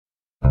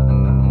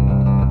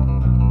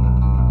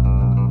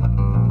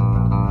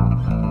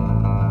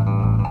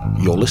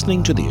You're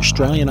listening to the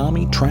Australian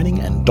Army Training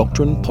and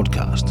Doctrine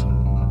podcast.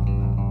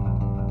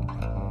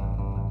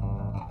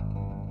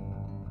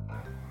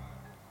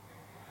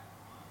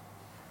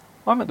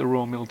 I'm at the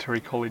Royal Military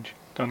College,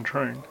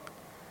 Duntroon,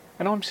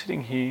 and I'm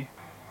sitting here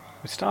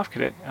with Staff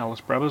Cadet Alice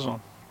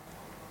Brabazon.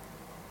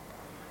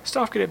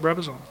 Staff Cadet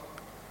Brabazon,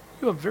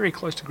 you are very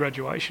close to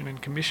graduation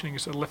and commissioning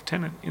as a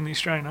lieutenant in the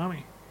Australian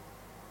Army.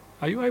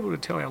 Are you able to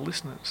tell our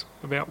listeners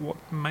about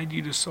what made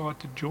you decide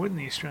to join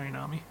the Australian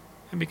Army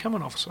and become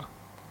an officer?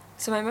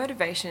 So my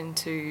motivation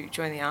to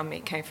join the Army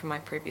came from my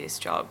previous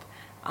job,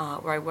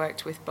 where I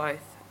worked with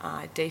both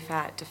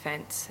DFAT,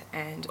 Defence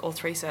and all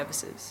three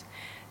services.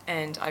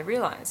 And I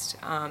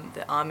realised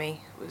the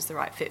Army was the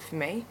right fit for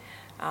me,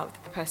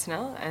 with the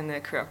personnel and the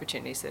career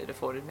opportunities that it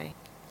afforded me.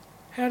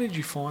 How did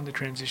you find the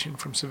transition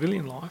from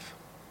civilian life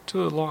to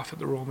the life at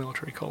the Royal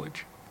Military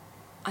College?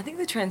 I think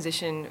the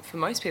transition for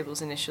most people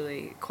is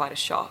initially quite a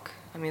shock.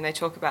 I mean, they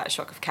talk about a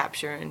shock of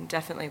capture, and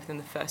definitely within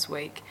the first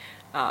week,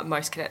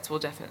 most cadets will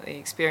definitely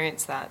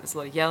experience that. There's a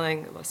lot of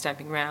yelling, a lot of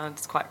stamping around.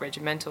 It's quite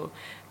regimental,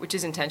 which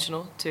is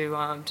intentional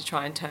to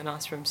try and turn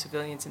us from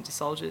civilians into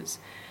soldiers.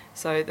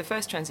 So the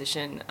first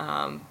transition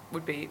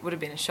would have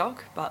been a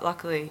shock, but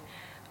luckily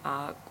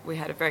we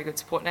had a very good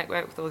support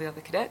network with all the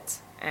other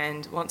cadets.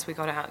 And once we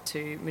got out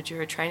to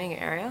Majura training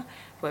area,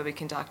 where we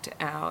conduct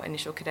our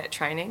initial cadet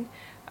training,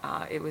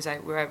 we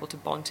were able to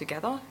bond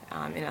together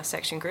in our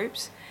section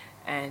groups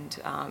and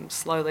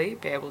slowly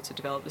be able to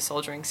develop the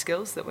soldiering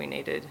skills that we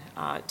needed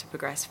to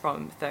progress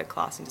from third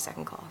class into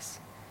second class.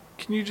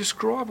 Can you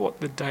describe what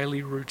the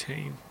daily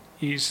routine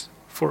is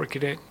for a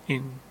cadet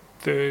in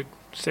third,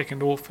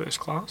 second or first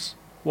class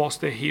whilst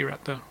they're here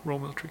at the Royal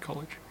Military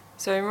College?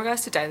 So in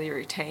regards to daily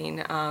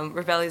routine,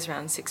 Reveille is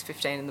around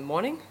 6:15 in the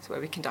morning, so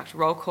where we conduct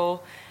roll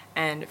call,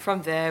 and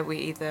from there we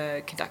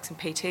either conduct some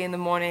PT in the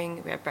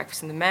morning, we have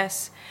breakfast in the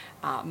mess.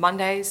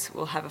 Mondays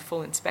we'll have a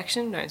full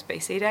inspection known as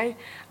BC Day,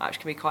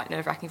 which can be quite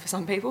nerve-wracking for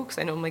some people because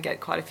they normally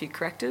get quite a few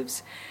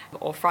correctives.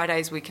 Or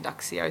Fridays we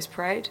conduct CO's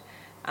parade,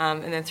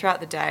 and then throughout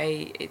the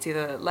day it's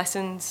either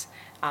lessons,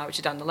 which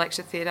are done in the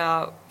lecture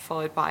theatre,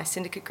 followed by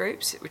syndicate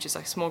groups, which is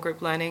like small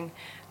group learning,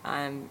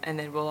 and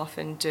then we'll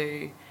often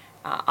do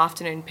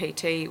afternoon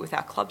PT with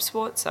our club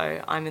sport.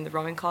 So I'm in the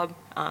rowing club,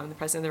 I'm the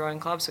president of the rowing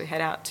club, so we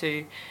head out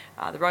to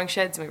the rowing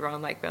sheds and we row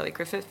on Lake Burley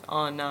Griffith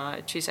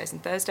on Tuesdays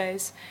and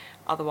Thursdays.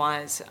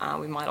 Otherwise,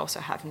 we might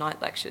also have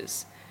night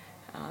lectures.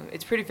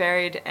 It's pretty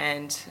varied,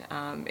 and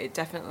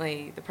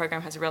the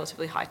program has a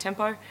relatively high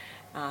tempo,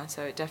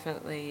 so it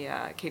definitely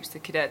keeps the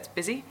cadets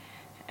busy.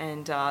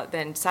 And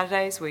then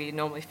Saturdays, we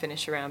normally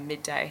finish around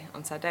midday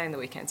on Saturday, and the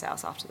weekend's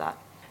ours after that.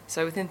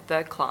 So within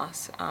third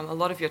class, a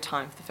lot of your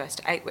time for the first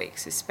 8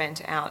 weeks is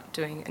spent out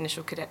doing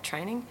initial cadet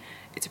training.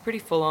 It's a pretty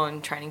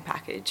full-on training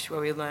package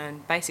where we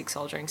learn basic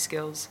soldiering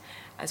skills,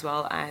 as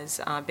well as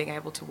being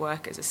able to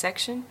work as a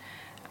section,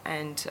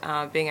 and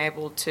being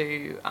able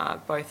to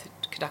both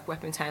conduct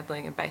weapons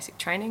handling and basic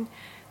training,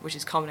 which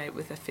is culminated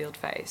with a field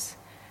phase.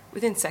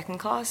 Within second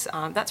class,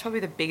 that's probably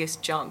the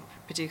biggest jump,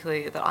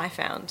 particularly that I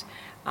found,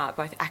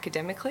 both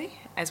academically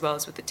as well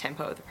as with the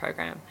tempo of the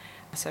program.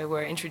 So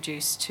we're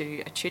introduced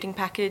to a tutoring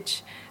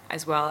package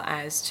as well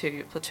as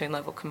to platoon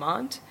level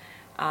command.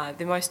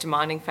 The most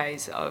demanding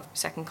phase of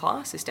second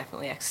class is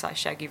definitely exercise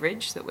Shaggy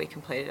Ridge that we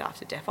completed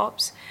after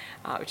DefOps,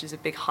 which is a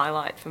big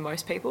highlight for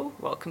most people.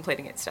 Well,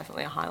 completing it's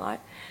definitely a highlight.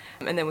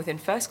 And then within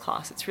first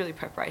class, it's really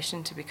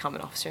preparation to become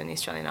an officer in the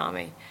Australian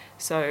Army.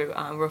 So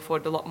we're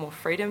afforded a lot more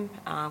freedom,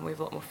 we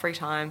have a lot more free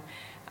time,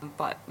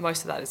 but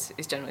most of that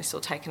is generally still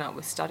taken up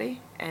with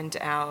study. And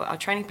our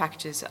training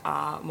packages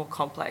are more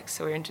complex,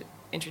 so we're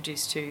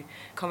introduced to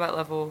combat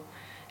level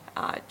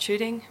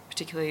tutoring,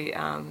 particularly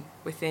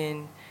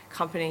within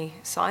company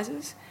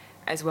sizes,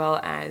 as well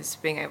as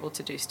being able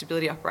to do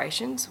stability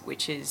operations,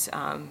 which is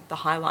the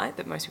highlight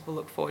that most people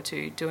look forward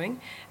to doing.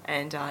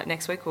 And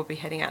next week we'll be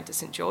heading out to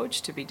St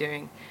George to be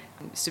doing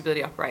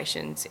stability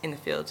operations in the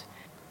field.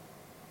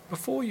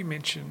 Before you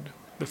mentioned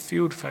the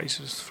field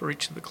phases for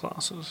each of the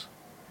classes,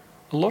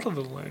 a lot of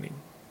the learning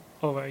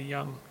of a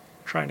young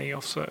trainee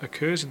officer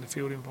occurs in the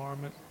field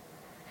environment.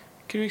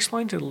 Can you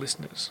explain to the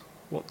listeners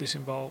what this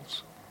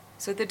involves?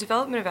 So the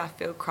development of our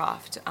field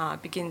craft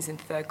begins in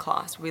third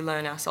class. We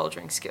learn our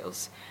soldiering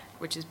skills,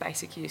 which is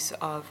basic use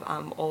of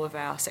all of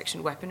our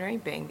section weaponry,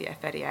 being the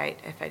F-88,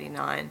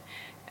 F-89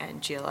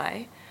 and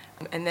GLA.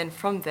 And then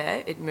from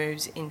there it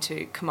moves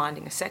into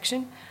commanding a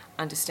section,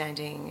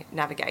 understanding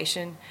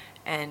navigation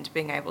and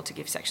being able to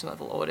give section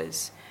level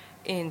orders.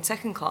 In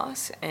second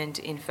class and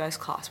in first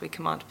class we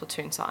command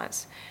platoon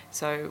size.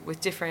 So with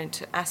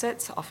different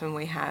assets, often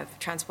we have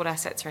transport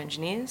assets or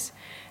engineers,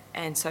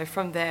 and so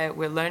from there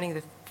we're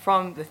learning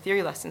from the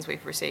theory lessons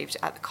we've received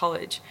at the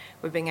college,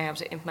 we're being able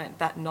to implement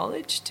that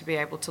knowledge to be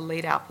able to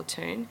lead our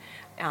platoon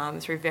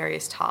through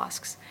various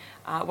tasks.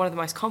 One of the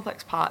most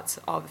complex parts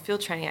of the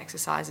field training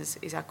exercises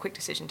is our quick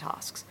decision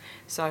tasks.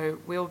 So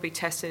we will be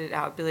tested at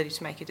our ability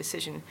to make a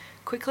decision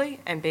quickly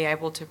and be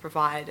able to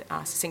provide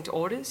succinct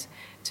orders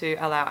to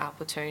allow our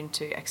platoon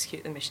to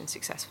execute the mission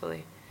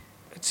successfully.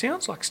 It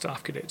sounds like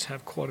staff cadets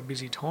have quite a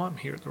busy time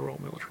here at the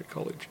Royal Military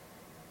College.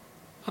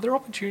 Are there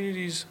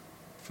opportunities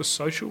for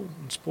social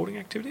and sporting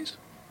activities?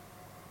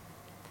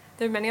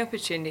 There are many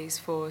opportunities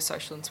for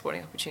social and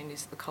sporting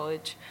opportunities at the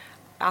college.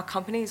 Our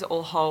companies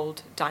all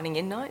hold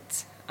dining-in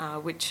nights,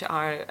 which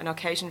are an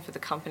occasion for the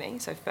company,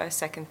 so first,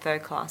 second,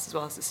 third class, as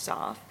well as the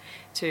staff,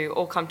 to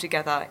all come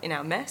together in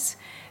our mess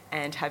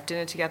and have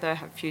dinner together,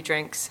 have a few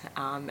drinks,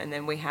 and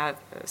then we have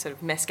sort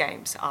of mess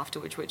games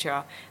afterwards, which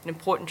are an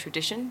important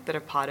tradition that are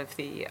part of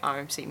the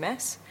RMC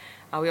mess.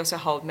 We also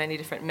hold many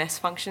different mess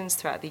functions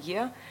throughout the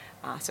year.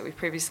 So we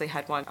previously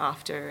had one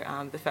after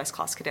the first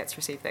class cadets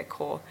received their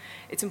corps.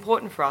 It's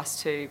important for us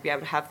to be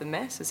able to have the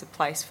mess as a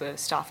place for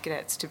staff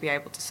cadets to be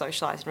able to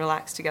socialise and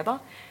relax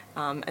together,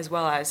 as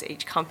well as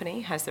each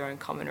company has their own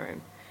common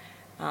room.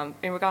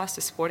 In regards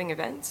to sporting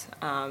events,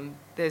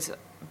 there's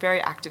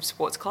very active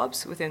sports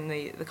clubs within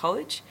the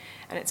college,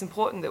 and it's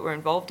important that we're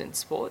involved in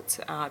sports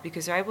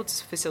because they're able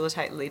to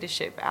facilitate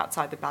leadership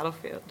outside the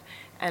battlefield,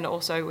 and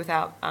also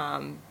without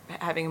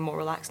having a more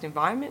relaxed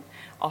environment.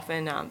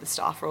 Often the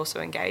staff are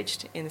also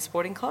engaged in the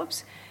sporting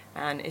clubs,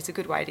 and it's a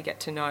good way to get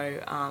to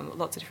know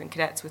lots of different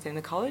cadets within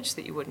the college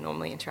that you wouldn't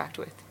normally interact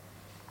with.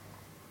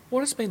 What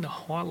has been the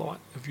highlight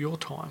of your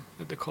time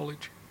at the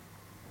college?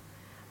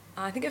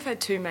 I think I've had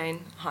two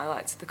main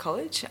highlights at the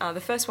college. The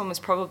first one was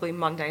probably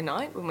Monday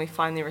night when we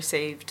finally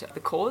received the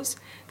corps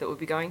that we'll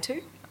be going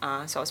to.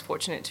 So I was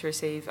fortunate to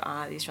receive the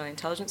Australian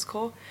Intelligence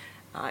Corps.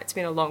 It's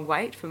been a long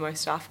wait for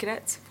most staff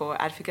cadets. For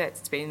advocates,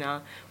 it's been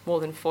more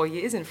than 4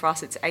 years, and for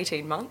us, it's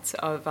 18 months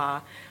of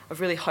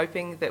really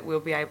hoping that we'll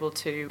be able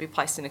to be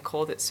placed in a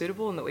corps that's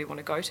suitable and that we want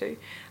to go to.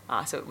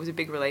 So it was a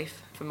big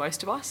relief for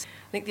most of us.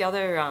 I think the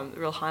other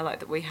real highlight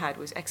that we had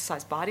was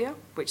Exercise Bardia,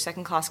 which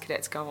second class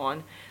cadets go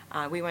on.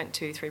 We went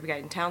to 3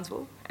 Brigade in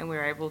Townsville, and we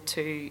were able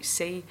to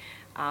see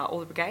all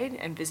the brigade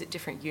and visit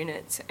different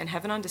units and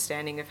have an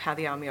understanding of how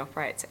the Army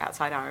operates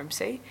outside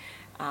RMC,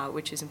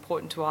 which is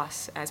important to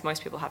us as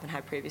most people haven't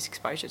had previous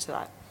exposure to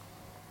that.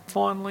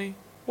 Finally,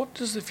 what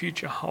does the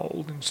future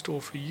hold in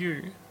store for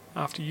you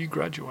after you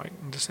graduate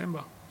in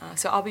December?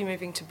 So I'll be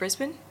moving to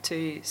Brisbane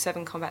to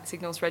 7 Combat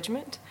Signals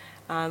Regiment,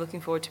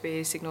 looking forward to be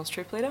a Signals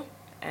Troop Leader,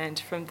 and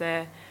from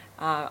there,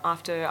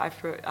 after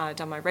I've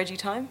done my Regi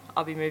time,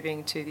 I'll be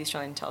moving to the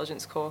Australian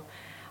Intelligence Corps.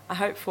 I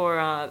hope for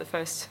the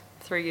first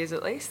 3 years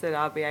at least that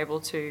I'll be able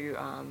to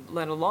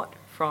learn a lot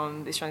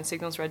from the Australian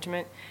Signals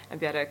Regiment and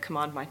be able to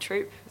command my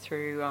troop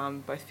through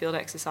both field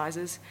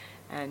exercises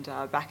and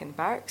back in the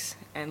barracks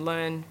and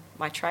learn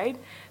my trade,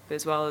 but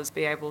as well as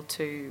be able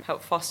to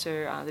help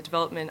foster the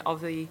development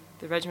of the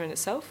regiment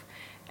itself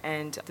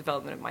and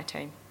development of my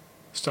team.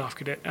 Staff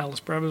Cadet Alice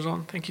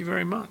Brabazon, thank you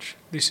very much.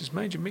 This is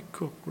Major Mick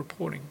Cook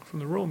reporting from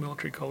the Royal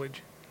Military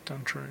College,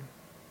 Duntroon.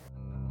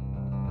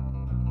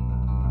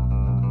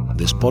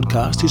 This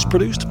podcast is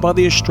produced by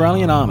the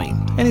Australian Army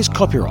and is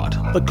copyright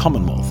the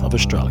Commonwealth of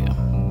Australia.